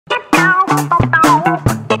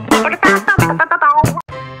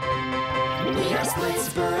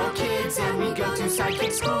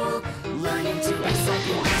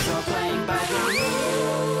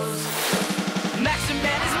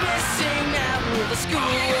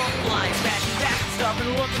up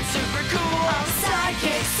and looking super cool. I'm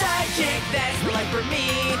Sidekick, Sidekick, that's the life for me.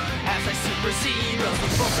 As I super zeros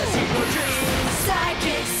with both a zero dream.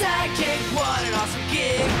 Sidekick, Sidekick, what an awesome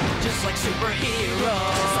gig. Just like superheroes.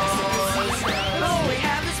 But all we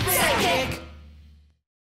have is Sidekick.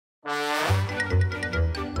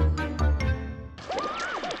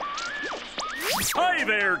 Hi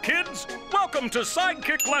there, kids! Welcome to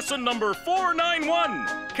Sidekick lesson number 491,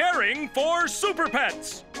 Caring for Super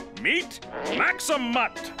Pets. Meet Maxum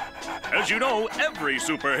Man. As you know, every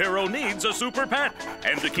superhero needs a super pet,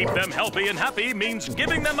 and to keep them healthy and happy means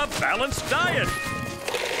giving them a balanced diet.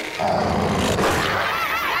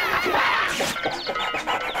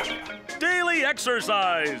 Daily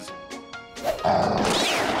exercise.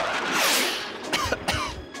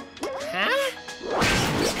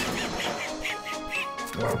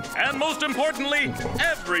 And most importantly,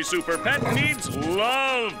 every super pet needs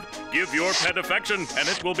love. Give your pet affection, and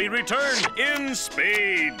it will be returned in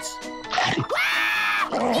spades.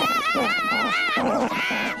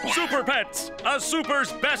 Super Pets, a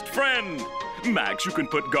super's best friend. Max, you can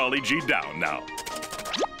put Golly G down now.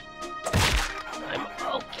 I'm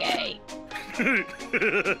okay.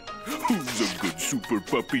 Who's a good super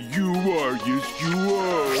puppy? You are, yes, you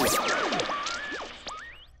are.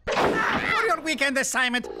 For your weekend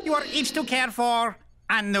assignment, you are each to care for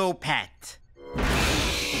a new pet.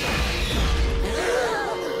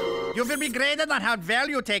 You will be graded on how well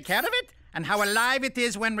you take care of it and how alive it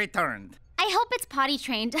is when returned. I hope it's potty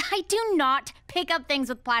trained. I do not pick up things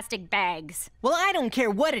with plastic bags. Well, I don't care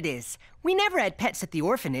what it is. We never had pets at the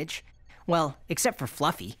orphanage. Well, except for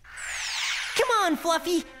Fluffy. Come on,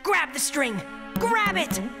 Fluffy! Grab the string! Grab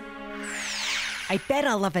it! I bet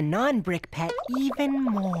I'll love a non-brick pet even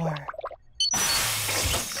more.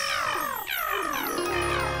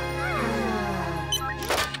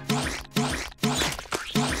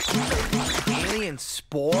 Alien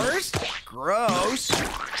spores? Gross.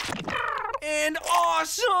 And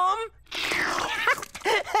awesome!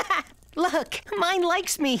 Look, mine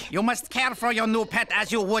likes me. You must care for your new pet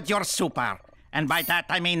as you would your super. And by that,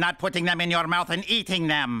 I mean not putting them in your mouth and eating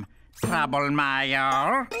them.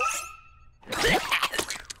 Troublemaker.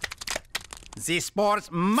 The spores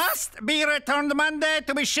must be returned Monday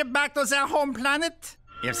to be shipped back to their home planet.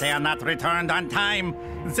 If they are not returned on time,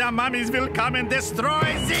 their mummies will come and destroy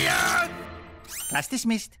the Earth. Class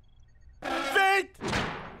dismissed. Wait!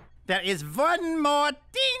 There is one more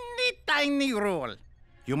teeny tiny rule.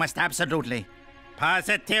 You must absolutely,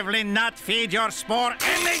 positively not feed your spore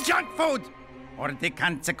any junk food, or the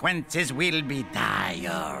consequences will be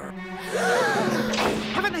dire.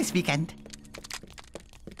 Have a nice weekend.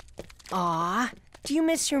 Aw, do you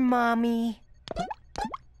miss your mommy?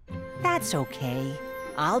 That's okay.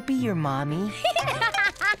 I'll be your mommy.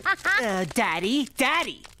 Daddy,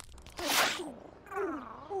 Daddy!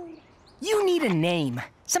 You need a name.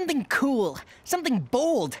 Something cool. Something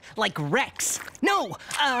bold, like Rex. No,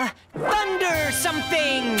 Thunder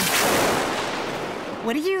something!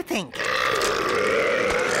 What do you think?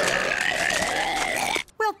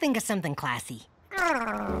 We'll think of something classy.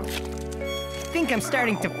 Think I'm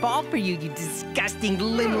starting to fall for you, you disgusting,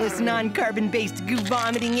 limbless, non-carbon-based,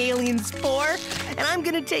 goo-vomiting alien spore? And I'm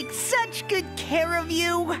gonna take such good care of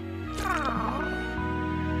you.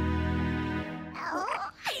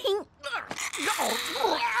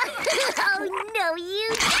 Oh, no, you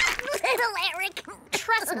little Eric.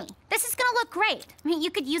 Trust me, this is gonna look great. I mean,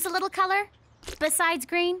 you could use a little color besides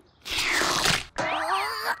green.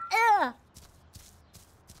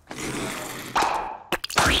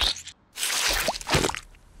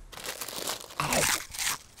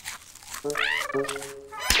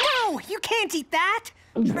 No, you can't eat that.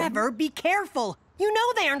 Trevor, be careful. You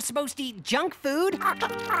know they aren't supposed to eat junk food.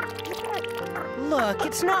 Look,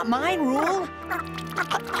 it's not my rule.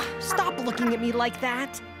 Stop looking at me like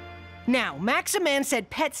that. Now, Maxum Man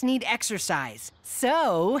said pets need exercise.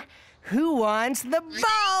 So, who wants the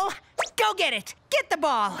ball? Go get it. Get the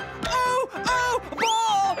ball. Oh, ball,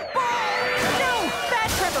 ball. No,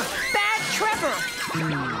 bad Trevor.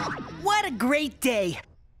 What a great day.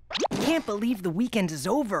 Can't believe the weekend is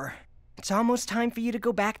over. It's almost time for you to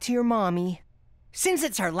go back to your mommy. Since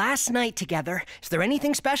it's our last night together, is there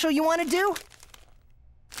anything special you want to do?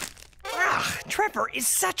 Ugh, Trevor is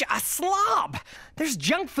such a slob. There's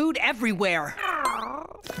junk food everywhere.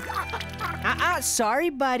 Sorry,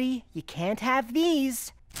 buddy. You can't have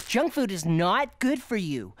these. Junk food is not good for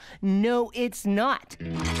you. No, it's not.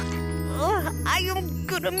 I am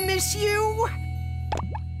gonna miss you.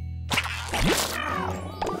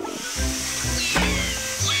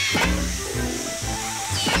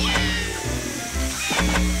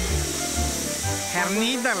 Her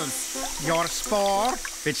needles. Your spore,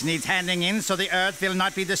 which needs handing in so the Earth will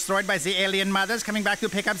not be destroyed by the alien mothers coming back to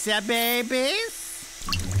pick up their babies.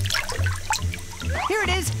 Here it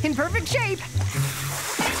is, in perfect shape.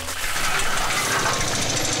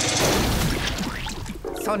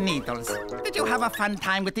 So, Needles, did you have a fun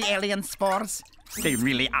time with the alien spores? They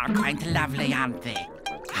really are quite lovely, aren't they?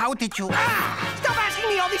 How did you... Stop asking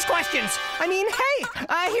me all these questions. I mean, hey,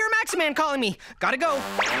 I hear Maxum Man calling me. Gotta go.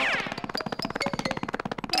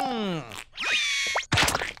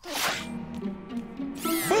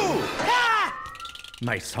 Boo! Ah!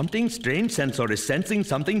 My something strange sensor is sensing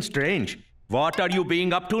something strange. What are you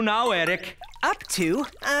being up to now, Eric? Up to?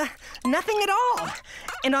 Nothing at all.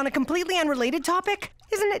 And on a completely unrelated topic,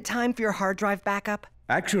 isn't it time for your hard drive backup?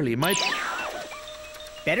 Actually,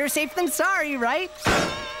 Better safe than sorry, right?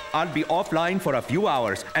 I'll be offline for a few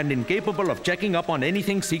hours and incapable of checking up on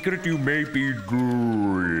anything secret you may be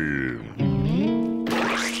doing.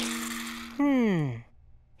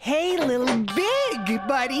 Hey, little big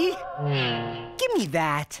buddy. Give me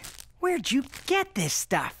that. Where'd you get this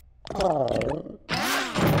stuff?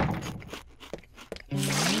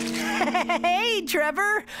 Hey,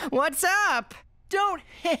 Trevor. What's up? Don't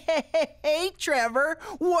hey, Trevor.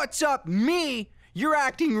 What's up, me? You're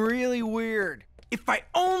acting really weird. If I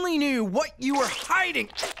only knew what you were hiding.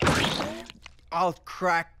 I'll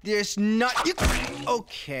crack this nut.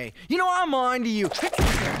 Okay. You know, I'm on to you.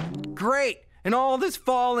 Great. And all this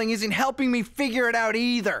falling isn't helping me figure it out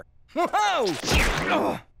either. Whoa!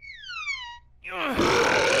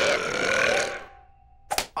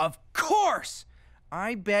 Of course!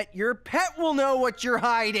 I bet your pet will know what you're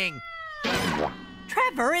hiding.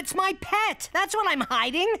 Trevor, it's my pet. That's what I'm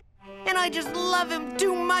hiding. And I just love him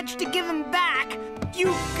too much to give him back.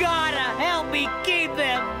 You gotta help me keep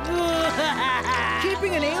him.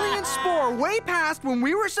 Keeping an alien spore way past when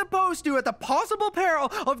we were supposed to at the possible peril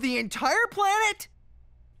of the entire planet?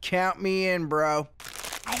 Count me in, bro.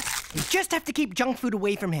 You just have to keep junk food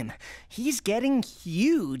away from him. He's getting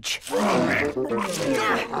huge.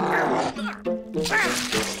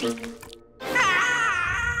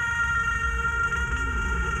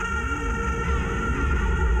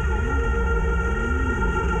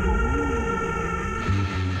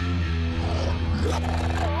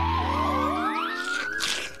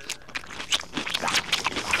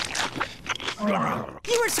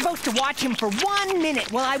 You were supposed to watch him for 1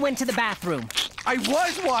 minute while I went to the bathroom. I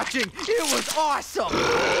was watching. It was awesome.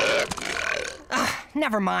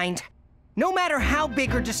 Never mind. No matter how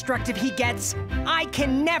big or destructive he gets, I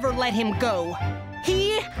can never let him go.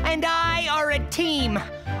 He and I are a team.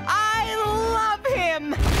 I love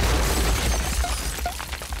him.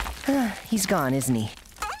 He's gone, isn't he?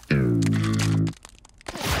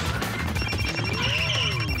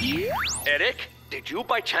 Eric, did you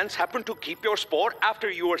by chance happen to keep your spore after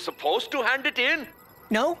you were supposed to hand it in?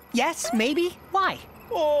 No? Yes? Maybe? Why?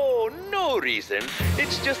 Oh, no reason.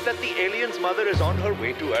 It's just that the alien's mother is on her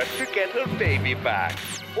way to Earth to get her baby back.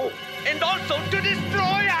 Oh, and also to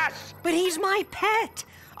destroy us! But he's my pet.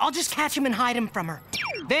 I'll just catch him and hide him from her.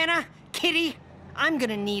 Vana, Kitty, I'm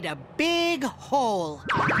gonna need a big hole.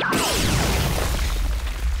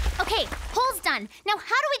 Okay, hole's done. Now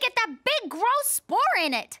how do we get that big, gross spore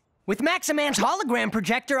in it? With Maxum Man's hologram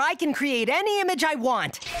projector, I can create any image I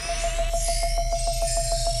want.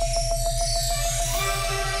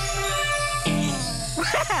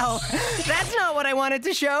 Well, that's not what I wanted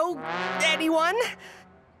to show anyone.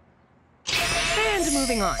 And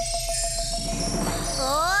moving on.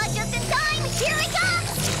 Oh, just in time! Here he comes!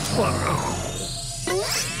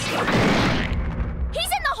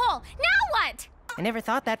 He's in the hole! Now what? I never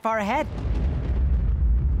thought that far ahead.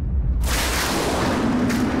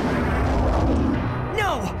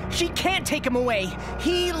 No! She can't take him away.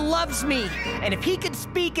 He loves me. And if he could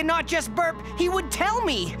speak and not just burp, he would tell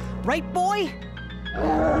me. Right, boy?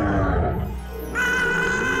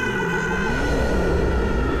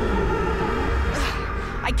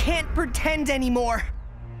 I can't pretend anymore.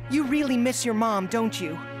 You really miss your mom, don't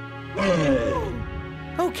you?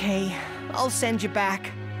 Okay, I'll send you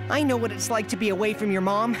back. I know what it's like to be away from your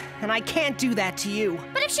mom, and I can't do that to you.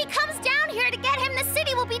 But if she comes down here to get him, the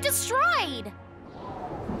city will be destroyed.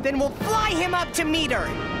 Then we'll fly him up to meet her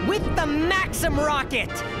with the Maxum rocket.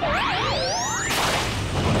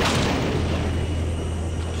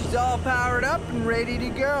 She's all powered up and ready to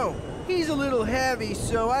go. He's a little heavy,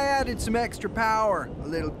 so I added some extra power. A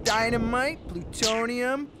little dynamite,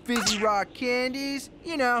 plutonium, fizzy rock candies,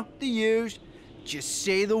 you know, the usual. Just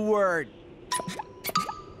say the word.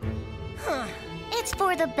 It's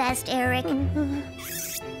for the best, Eric. No,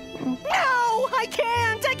 I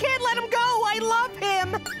can't let him go. I love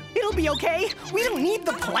him! It'll be okay. We don't need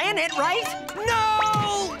the planet, right?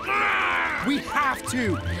 No! We have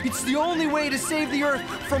to. It's the only way to save the Earth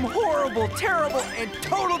from horrible, terrible, and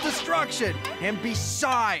total destruction. And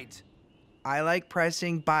besides, I like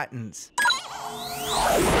pressing buttons.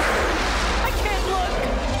 I can't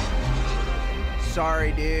look!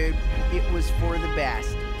 Sorry, dude. It was for the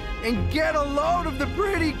best. And get a load of the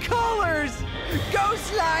pretty colors! Go,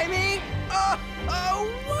 Slimy!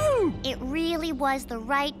 Woo! It really was the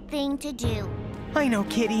right thing to do. I know,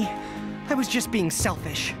 Kitty. I was just being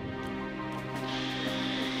selfish.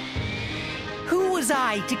 Who was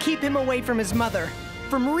I to keep him away from his mother?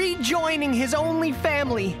 From rejoining his only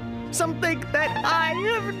family? Something that I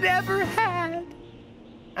have never had.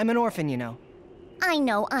 I'm an orphan, you know. I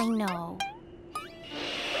know.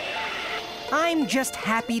 I'm just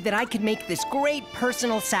happy that I could make this great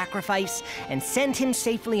personal sacrifice and send him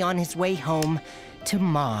safely on his way home to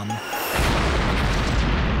Mom.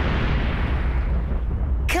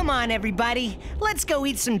 Come on, everybody. Let's go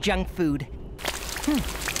eat some junk food.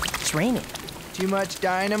 It's raining. Too much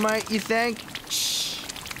dynamite, you think? Shh.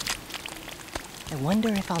 I wonder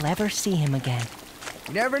if I'll ever see him again.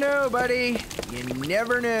 You never know, buddy. You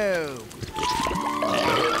never know.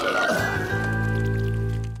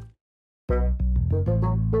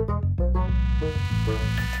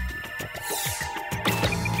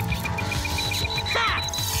 Ha!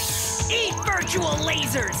 Eat virtual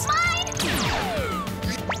lasers! Mine!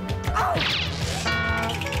 Oh! I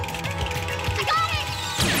got it!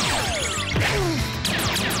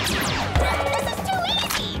 This is too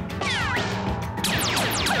easy!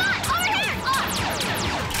 Come on, over here!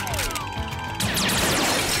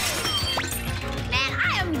 Man, I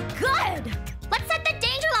am good! Let's set the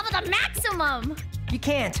danger level to maximum! You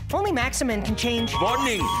can't. Only Maxum Man can change.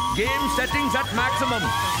 Warning! Game settings at maximum.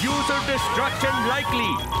 User destruction likely.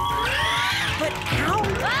 But how?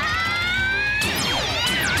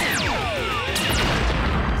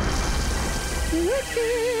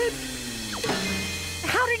 Wicked!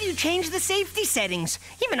 How did you change the safety settings?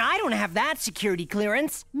 Even I don't have that security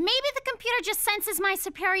clearance. Maybe the computer just senses my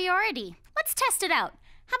superiority. Let's test it out.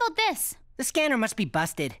 How about this? The scanner must be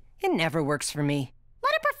busted. It never works for me.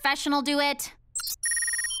 Let a professional do it.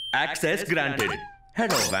 Access granted.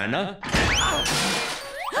 Hello, Vana.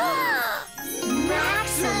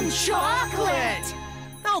 Maxum chocolate!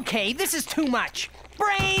 Okay, this is too much.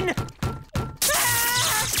 Brain!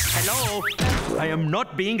 Hello. I am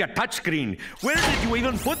not being a touchscreen. Where did you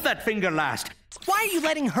even put that finger last? Why are you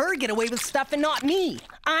letting her get away with stuff and not me?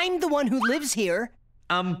 I'm the one who lives here.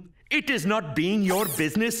 It is not being your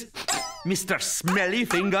business, Mr. Smelly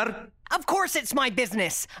Finger. Of course it's my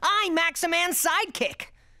business. I'm Maxum Man's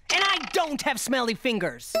sidekick. And I don't have smelly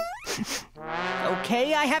fingers.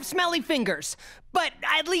 Okay, I have smelly fingers. But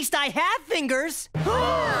at least I have fingers.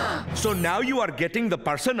 So now you are getting the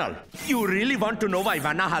personal. You really want to know why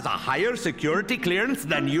Vana has a higher security clearance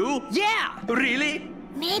than you? Yeah! Really?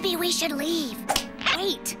 Maybe we should leave.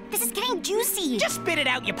 Wait, this is getting juicy. Just spit it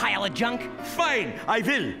out, you pile of junk. Fine, I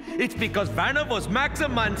will. It's because Vana was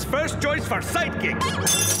Maxum Man's first choice for Sidekick.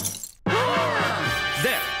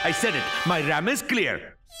 There, I said it. My RAM is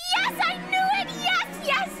clear. Yes, I knew it! Yes,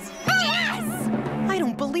 yes, yes! I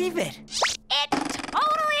don't believe it. It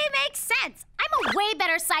totally makes sense. I'm a way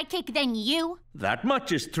better sidekick than you. That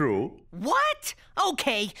much is true. What?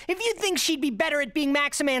 Okay, if you think she'd be better at being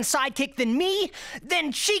Maxum Man's sidekick than me,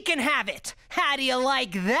 then she can have it. How do you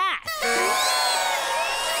like that?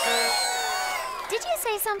 Did you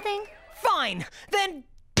say something? Fine, then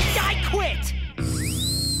I quit.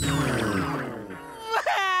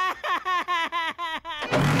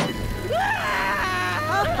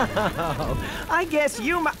 I guess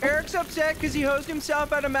Eric's upset because he hosed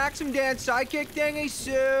himself at a Maxum Dance sidekick thingy,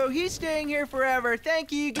 so he's staying here forever.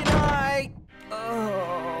 Thank you, good night.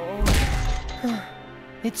 Oh.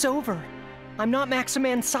 It's over. I'm not Maxum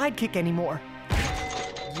Man's sidekick anymore.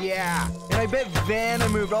 Yeah, and I bet Vana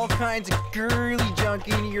moved all kinds of girly junk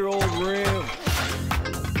into your old room.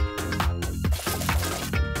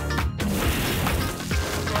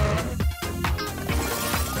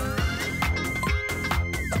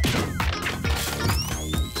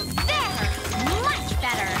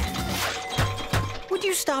 Would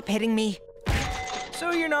you stop hitting me?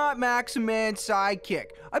 So you're not Maxum Man's sidekick.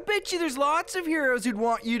 I bet you there's lots of heroes who'd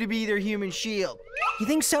want you to be their human shield. You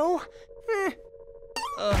think so?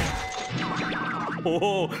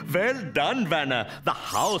 Oh, well done, Vana. The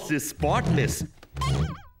house is spotless.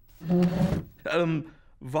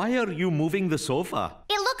 Why are you moving the sofa?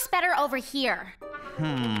 It looks better over here.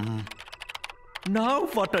 Now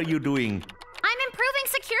what are you doing? I'm improving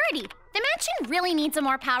security. The minute mansion really needs a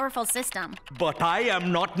more powerful system. But I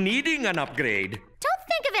am not needing an upgrade. Don't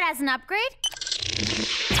think of it as an upgrade.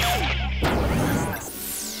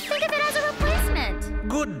 Think of it as a replacement.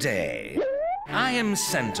 Good day. I am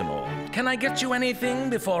Sentinel. Can I get you anything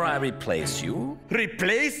before I replace you?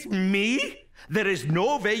 Replace me? There is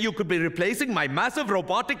no way you could be replacing my massive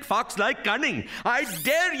robotic fox-like cunning. I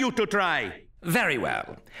dare you to try. Very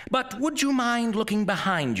well. But would you mind looking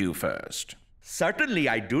behind you first? Certainly,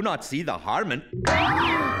 I do not see the harm in...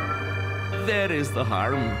 There is the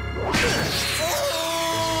harm.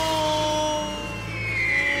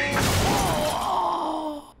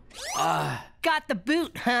 Got the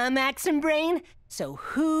boot, huh, Maxum Brain? So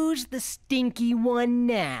who's the stinky one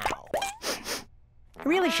now? I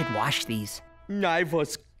really should wash these. I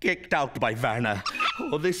was kicked out by Vana.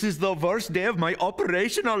 Oh, this is the worst day of my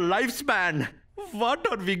operational lifespan. What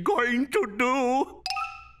are we going to do?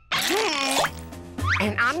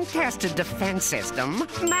 An untested defense system,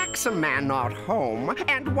 Maxum Man not home,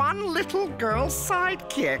 and one little girl's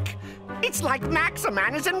sidekick. It's like Maxum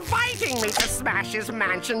Man is inviting me to smash his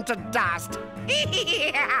mansion to dust.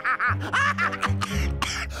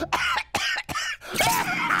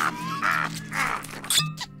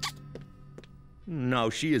 Now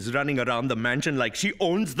she is running around the mansion like she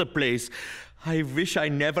owns the place. I wish I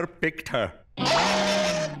never picked her.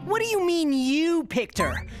 What do you mean you picked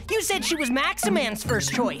her? You said she was Maxum Man's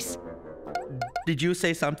first choice. Did you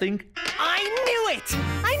say something? I knew it!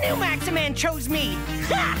 I knew Maxum Man chose me!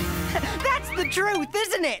 Ha! That's the truth,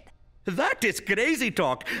 isn't it? That is crazy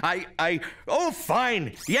talk. Oh,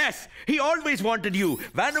 fine. Yes, he always wanted you.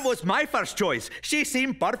 Vana was my first choice. She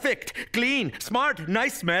seemed perfect, clean, smart,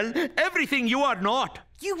 nice smell, everything you are not.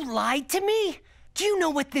 You lied to me? Do you know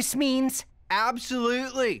what this means?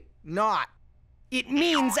 Absolutely not. It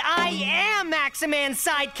means I am Maxum Man's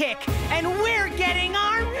sidekick, and we're getting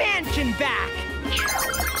our mansion back!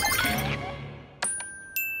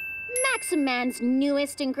 Maxum Man's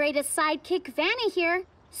newest and greatest sidekick, Vana here.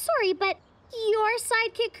 Sorry, but your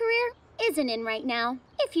sidekick career isn't in right now.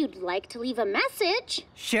 If you'd like to leave a message.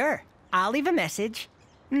 Sure, I'll leave a message.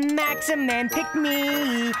 Maxum Man picked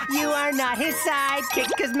me. You are not his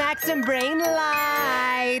sidekick, cause Maxum Brain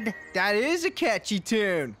lied. That is a catchy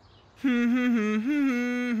tune.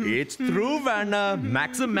 It's true, Vana.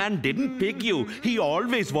 Maxum Man didn't pick you. He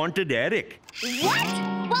always wanted Eric. What?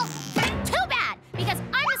 Well, too bad, because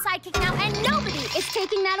I'm the sidekick now and nobody is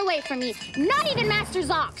taking that away from me. Not even Master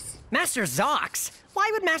Zox. Master Zox? Why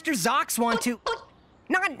would Master Zox want to...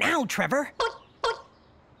 Not now, Trevor.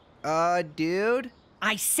 Dude?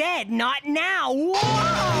 I said not now.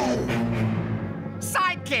 Whoa!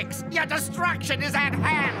 Sidekicks, your destruction is at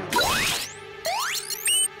hand!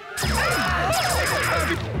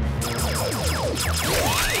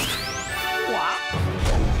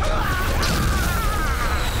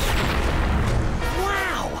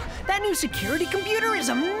 Wow! That new security computer is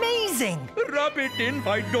amazing! Rub it in,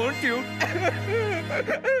 why don't you?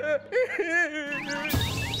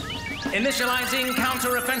 Initializing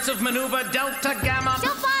counter-offensive maneuver Delta Gamma.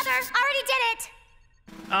 Don't bother. Already did it.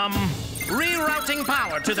 Rerouting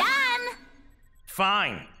power to the... Done.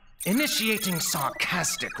 Fine. Initiating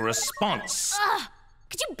sarcastic response. Ugh.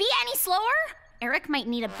 Could you be any slower? Eric might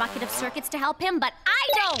need a bucket of circuits to help him, but I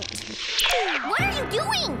don't. What are you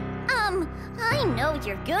doing? I know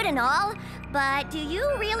you're good and all, but do you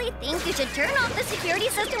really think you should turn off the security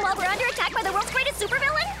system while we're under attack by the world's greatest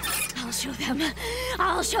supervillain? I'll show them.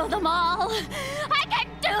 I'll show them all. I can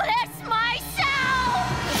do this myself!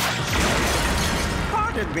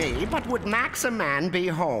 Pardon me, but would Maxum Man be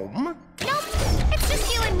home? Nope, it's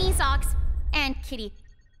just you and me, Zox. And Kitty.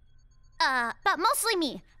 But mostly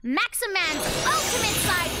me. Maxum Man's ultimate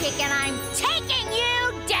sidekick, and I'm taking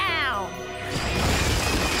you down!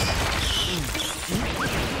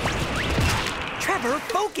 Trevor,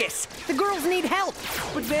 focus! The girls need help!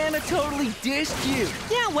 But Vana totally dissed you.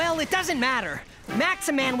 Yeah, well, it doesn't matter.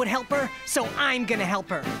 Maxum Man would help her, so I'm gonna help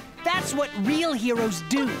her. That's what real heroes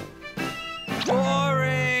do.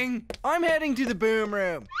 Boring. I'm heading to the boom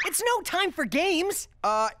room. It's no time for games.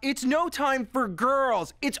 It's no time for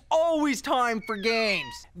girls. It's always time for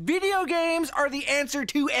games. Video games are the answer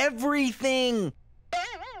to everything.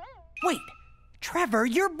 Wait, Trevor,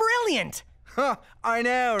 you're brilliant. Huh, I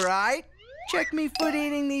know, right? Check me foot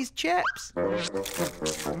eating these chips.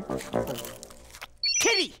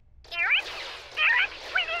 Kitty! Eric? Eric,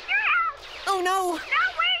 we need your help! Oh, no. No,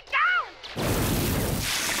 wait, don't!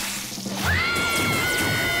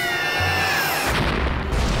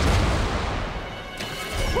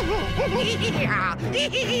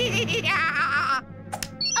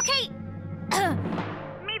 Okay.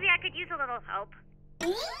 Maybe I could use a little help.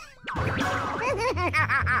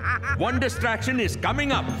 One distraction is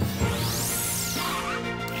coming up.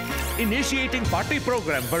 Initiating party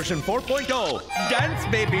program version 4.0. Dance,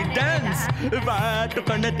 baby, dance.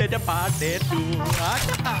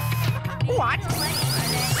 What?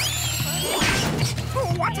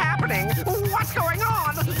 What's happening? What's going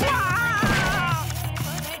on? Ah!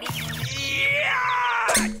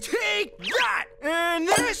 Yeah! Take that! And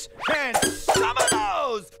this, and some of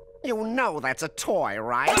those! You know that's a toy,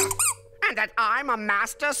 right? And that I'm a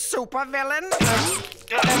master supervillain?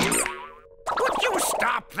 Would you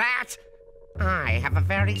stop that? I have a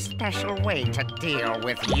very special way to deal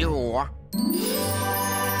with you.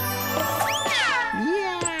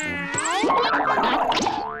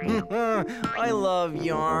 I love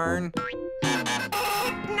yarn.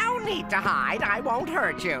 No need to hide. I won't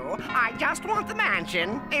hurt you. I just want the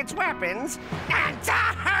mansion, its weapons, and to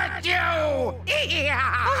hurt you! Oh,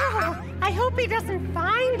 I hope he doesn't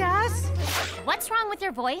find us. What's wrong with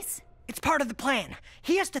your voice? It's part of the plan.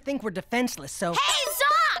 He has to think we're defenseless, so... Hey,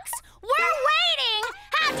 Zox! We're waiting!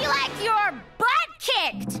 How'd you like your butt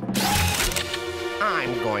kicked?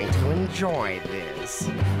 I'm going to enjoy this.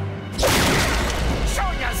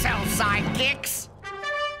 Show yourself, sidekicks!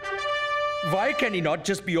 Why can he not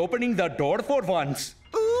just be opening the door for once?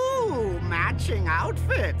 Ooh, matching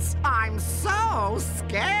outfits. I'm so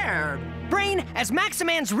scared. Brain, as Maxum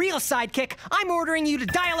Man's real sidekick, I'm ordering you to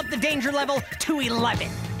dial up the danger level to 11.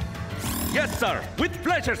 Yes, sir. With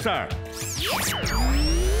pleasure, sir.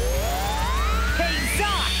 Hey,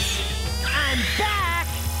 Zox! I'm back!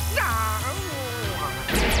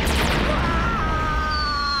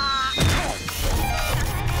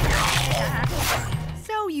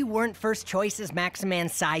 So you weren't first choice as Maxum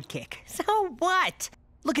Man's sidekick. So what?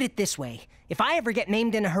 Look at it this way. If I ever get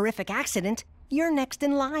maimed in a horrific accident, you're next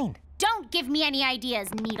in line. Don't give me any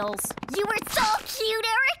ideas, Needles. You were so cute,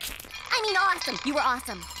 Eric! I mean, awesome. You were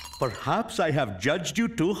awesome. Perhaps I have judged you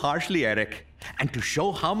too harshly, Eric. And to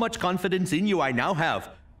show how much confidence in you I now have,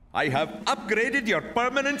 I have upgraded your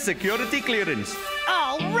permanent security clearance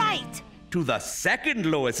All right! to the second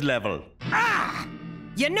lowest level.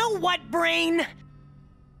 You know what, Brain?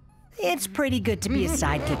 It's pretty good to be a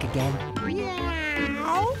sidekick again.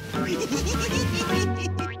 Meow.